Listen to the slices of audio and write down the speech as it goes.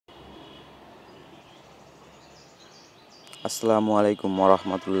আসসালামু আলাইকুম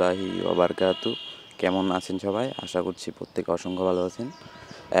ওরহমতুল্লাহি ওবারকাতু। কেমন আছেন সবাই? আশা করছি প্রত্যেকে অসংখ্য ভালো আছেন।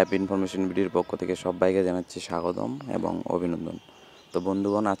 অ্যাপ ইনফরমেশন ভিডিওর পক্ষ থেকে সবাইকে জানাচ্ছি স্বাগতম এবং অভিনন্দন। তো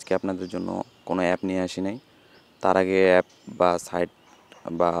বন্ধুগণ, আজকে আপনাদের জন্য কোনো অ্যাপ নিয়ে আসি নাই। তার আগে অ্যাপ বা সাইট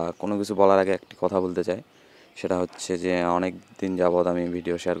বা কোনো কিছু বলার আগে একটি কথা বলতে চাই। সেটা হচ্ছে যে অনেক দিন যাবৎ আমি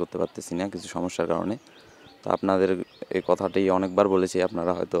ভিডিও শেয়ার করতে পারতেছি না কিছু সমস্যার কারণে। তো আপনাদের এই কথাটি অনেকবার বলেছি,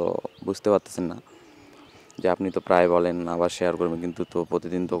 আপনারা হয়তো বুঝতে পারতেছেন না যে আপনি তো প্রায় বলেন আবার শেয়ার করবেন, কিন্তু তো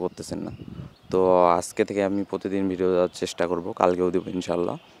প্রতিদিন তো করতেছেন না। তো আজকে থেকে আমি প্রতিদিন ভিডিও দেওয়ার চেষ্টা করব, কালকেও দেবো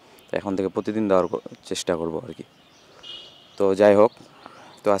ইনশাল্লাহ। তো এখন থেকে প্রতিদিন দেওয়ার চেষ্টা করব আর কি। তো যাই হোক,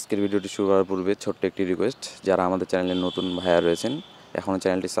 তো আজকের ভিডিওটি শুরু করার পূর্বে ছোট্ট একটি রিকোয়েস্ট, যারা আমাদের চ্যানেলে নতুন ভাইয়া রয়েছেন, এখনও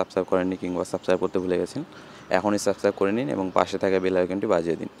চ্যানেলটি সাবস্ক্রাইব করেননি কিংবা সাবস্ক্রাইব করতে ভুলে গেছেন, এখনই সাবস্ক্রাইব করে নিন এবং পাশে থাকা বেল আইকনটি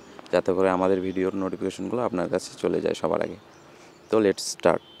বাজিয়ে দিন, যাতে করে আমাদের ভিডিওর নোটিফিকেশনগুলো আপনার কাছে চলে যায় সবার আগে। তো লেটস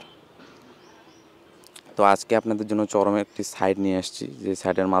স্টার্ট। তো আজকে আপনাদের জন্য চরম একটি সাইট নিয়ে আসছি, যে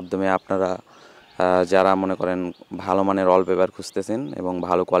সাইটের মাধ্যমে আপনারা যারা মনে করেন ভালো মানের ওয়ালপেপার খুঁজতেছেন এবং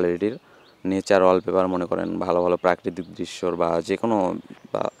ভালো কোয়ালিটির নেচার ওয়ালপেপার, মনে করেন ভালো ভালো প্রাকৃতিক দৃশ্যর বা যে কোনো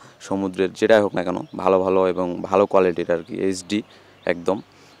বা সমুদ্রের যেটাই হোক না কেন, ভালো ভালো এবং ভালো কোয়ালিটির আর কি, এইচডি একদম,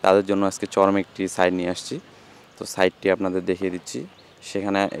 তাদের জন্য আজকে চরম একটি সাইট নিয়ে আসছি। তো সাইটটি আপনাদের দেখিয়ে দিচ্ছি।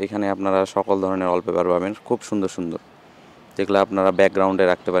 এখানে আপনারা সকল ধরনের ওয়ালপেপার পাবেন, খুব সুন্দর সুন্দর, যেগুলো আপনারা ব্যাকগ্রাউন্ডে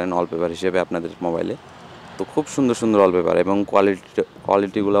রাখতে পারেন ওয়ালপেপার হিসেবে আপনাদের মোবাইলে। তো খুব সুন্দর সুন্দর ওয়ালপেপার এবং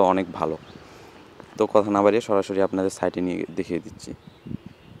কোয়ালিটিগুলো অনেক ভালো। তো কথা না বাড়িয়ে সরাসরি আপনাদের সাইটে নিয়ে দেখিয়ে দিচ্ছি।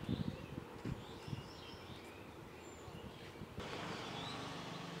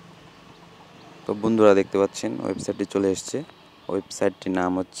 তো বন্ধুরা, দেখতে পাচ্ছেন ওয়েবসাইটটি চলে এসছে। ওয়েবসাইটটির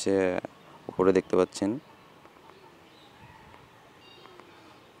নাম হচ্ছে, উপরে দেখতে পাচ্ছেন,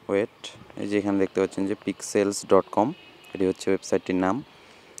 এই যে এখানে দেখতে পাচ্ছেন যে pixels.com, এটি হচ্ছে ওয়েবসাইটটির নাম।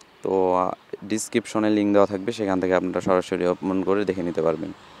 তো ডিসক্রিপশনে লিঙ্ক দেওয়া থাকবে, সেখান থেকে আপনারা সরাসরি ওপেন করে দেখে নিতে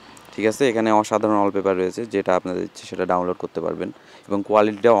পারবেন। ঠিক আছে, এখানে অসাধারণ ওয়ালপেপার রয়েছে, যেটা আপনাদের ইচ্ছে সেটা ডাউনলোড করতে পারবেন এবং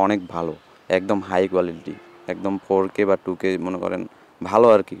কোয়ালিটিটাও অনেক ভালো, একদম হাই কোয়ালিটি, একদম 4K বা 2K মনে করেন, ভালো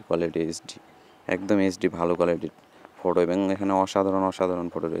আর কি কোয়ালিটি, এইচডি একদম এইচডি ভালো কোয়ালিটির ফটো। এবং এখানে অসাধারণ অসাধারণ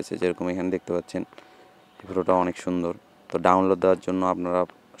ফটো রয়েছে, যেরকম এখানে দেখতে পাচ্ছেন, এই ফটোটা অনেক সুন্দর। তো ডাউনলোড দেওয়ার জন্য আপনারা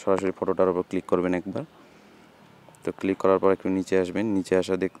সরাসরি ফটোটার উপর ক্লিক করবেন একবার। তো ক্লিক করার পর একটু নিচে আসবেন, নিচে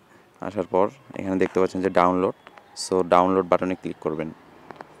আসার পর এখানে দেখতে পাচ্ছেন যে ডাউনলোড। সো ডাউনলোড বাটনে ক্লিক করবেন।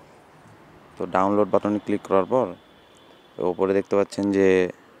 তো ডাউনলোড বাটনে ক্লিক করার পর ওপরে দেখতে পাচ্ছেন যে,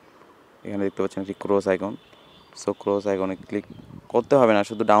 এখানে দেখতে পাচ্ছেন একটি ক্রস আইকন। সো ক্রস আইকনে ক্লিক করতে হবে না,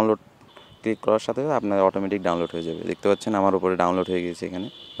 শুধু ডাউনলোড ক্লিক করার সাথে সাথে আপনার অটোমেটিক ডাউনলোড হয়ে যাবে। দেখতে পাচ্ছেন আমার উপরে ডাউনলোড হয়ে গেছে, এখানে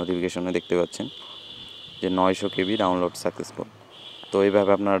নোটিফিকেশনে দেখতে পাচ্ছেন যে 900 KB ডাউনলোড সাকসেসফুল। তো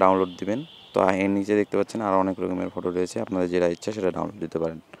এইভাবে আপনারা ডাউনলোড দিবেন। তো এর নিচে দেখতে পাচ্ছেন আরও অনেক রকমের ফটো রয়েছে, আপনাদের যেটা ইচ্ছা সেটা ডাউনলোড দিতে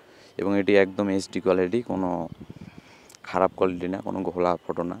পারেন। এবং এটি একদম এইচডি কোয়ালিটি, কোনো খারাপ কোয়ালিটি না, কোনো ঘোলা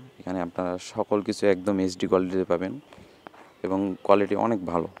ফটো না। এখানে আপনারা সকল কিছু একদম এইচডি কোয়ালিটিতে পাবেন এবং কোয়ালিটি অনেক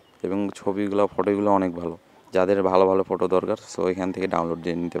ভালো, এবং ফটোগুলো অনেক ভালো। যাদের ভালো ভালো ফটো দরকার, সো এখান থেকে ডাউনলোড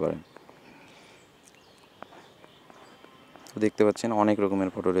দিয়ে নিতে পারেন। তো দেখতে পাচ্ছেন অনেক রকমের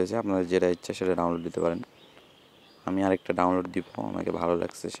ফটো রয়েছে, আপনাদের যেটা ইচ্ছা সেটা ডাউনলোড দিতে পারেন। আমি আরেকটা ডাউনলোড দিব, আমাকে ভালো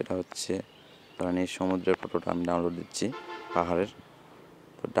লাগছে, সেটা হচ্ছে ধরেন এই সমুদ্রের ফটোটা আমি ডাউনলোড দিচ্ছি, পাহাড়ের।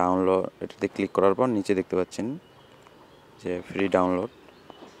 তো ডাউনলোড এটাতে ক্লিক করার পর নিচে দেখতে পাচ্ছেন যে ফ্রি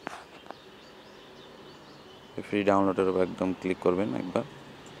ডাউনলোডের উপর একদম ক্লিক করবেন একবার।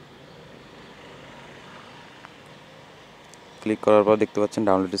 ক্লিক করার পর দেখতে পাচ্ছেন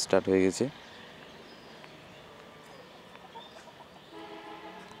ডাউনলোড স্টার্ট হয়ে গেছে।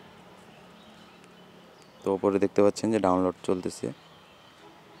 তো উপরে দেখতে পাচ্ছেন যে ডাউনলোড চলতেছে।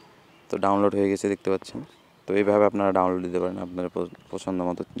 তো ডাউনলোড হয়ে গেছে দেখতে পাচ্ছেন। তো এইভাবে আপনারা ডাউনলোড দিতে পারেন আপনার পছন্দ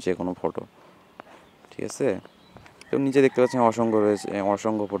মতো যে কোনো ফটো। ঠিক আছে, তো নিচে দেখতে পাচ্ছেন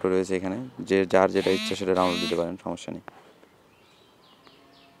অসংখ্য ফটো রয়েছে এখানে, যে যার যেটা ইচ্ছা সেটা ডাউনলোড দিতে পারেন, সমস্যা নেই।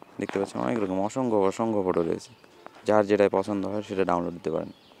 দেখতে পাচ্ছেন অনেক রকম অসংখ্য অসংখ্য ফটো রয়েছে, যার যেটাই পছন্দ হয় সেটা ডাউনলোড দিতে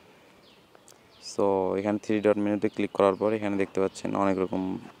পারেন। সো এখানে 3 ডট মেনুতে ক্লিক করার পর এখানে দেখতে পাচ্ছেন অনেক রকম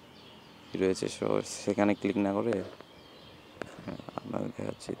রয়েছে। সো সেখানে ক্লিক না করে আপনাদের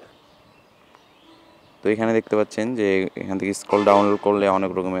দেখাচ্ছি। তো এখানে দেখতে পাচ্ছেন যে এখান থেকে স্ক্রল ডাউনলোড করলে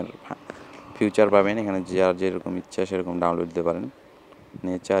অনেক রকমের ফিউচার পাবেন। এখানে যার যেরকম ইচ্ছা সেরকম ডাউনলোড দিতে পারেন।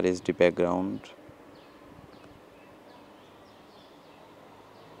 নেচার, এইচডি ব্যাকগ্রাউন্ড,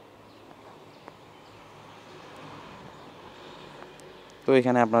 তো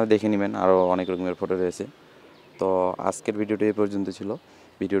এখানে আপনারা দেখে নেবেন, আরও অনেক রকমের ফটো রয়েছে। তো আজকের ভিডিওটি এই পর্যন্ত ছিল।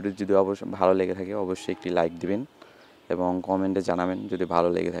 ভিডিওটি যদি অবশ্যই ভালো লেগে থাকে অবশ্যই একটি লাইক দিবেন এবং কমেন্টে জানাবেন যদি ভালো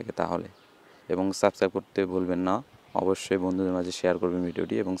লেগে থাকে তাহলে, এবং সাবস্ক্রাইব করতে ভুলবেন না। অবশ্যই বন্ধুদের মাঝে শেয়ার করবেন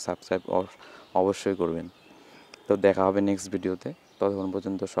ভিডিওটি এবং সাবস্ক্রাইব অবশ্যই করবেন। তো তো দেখা হবে নেক্সট ভিডিওতে। ততক্ষণ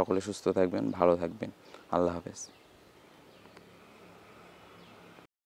পর্যন্ত সকলে সুস্থ থাকবেন, ভালো থাকবেন। আল্লাহ হাফেজ।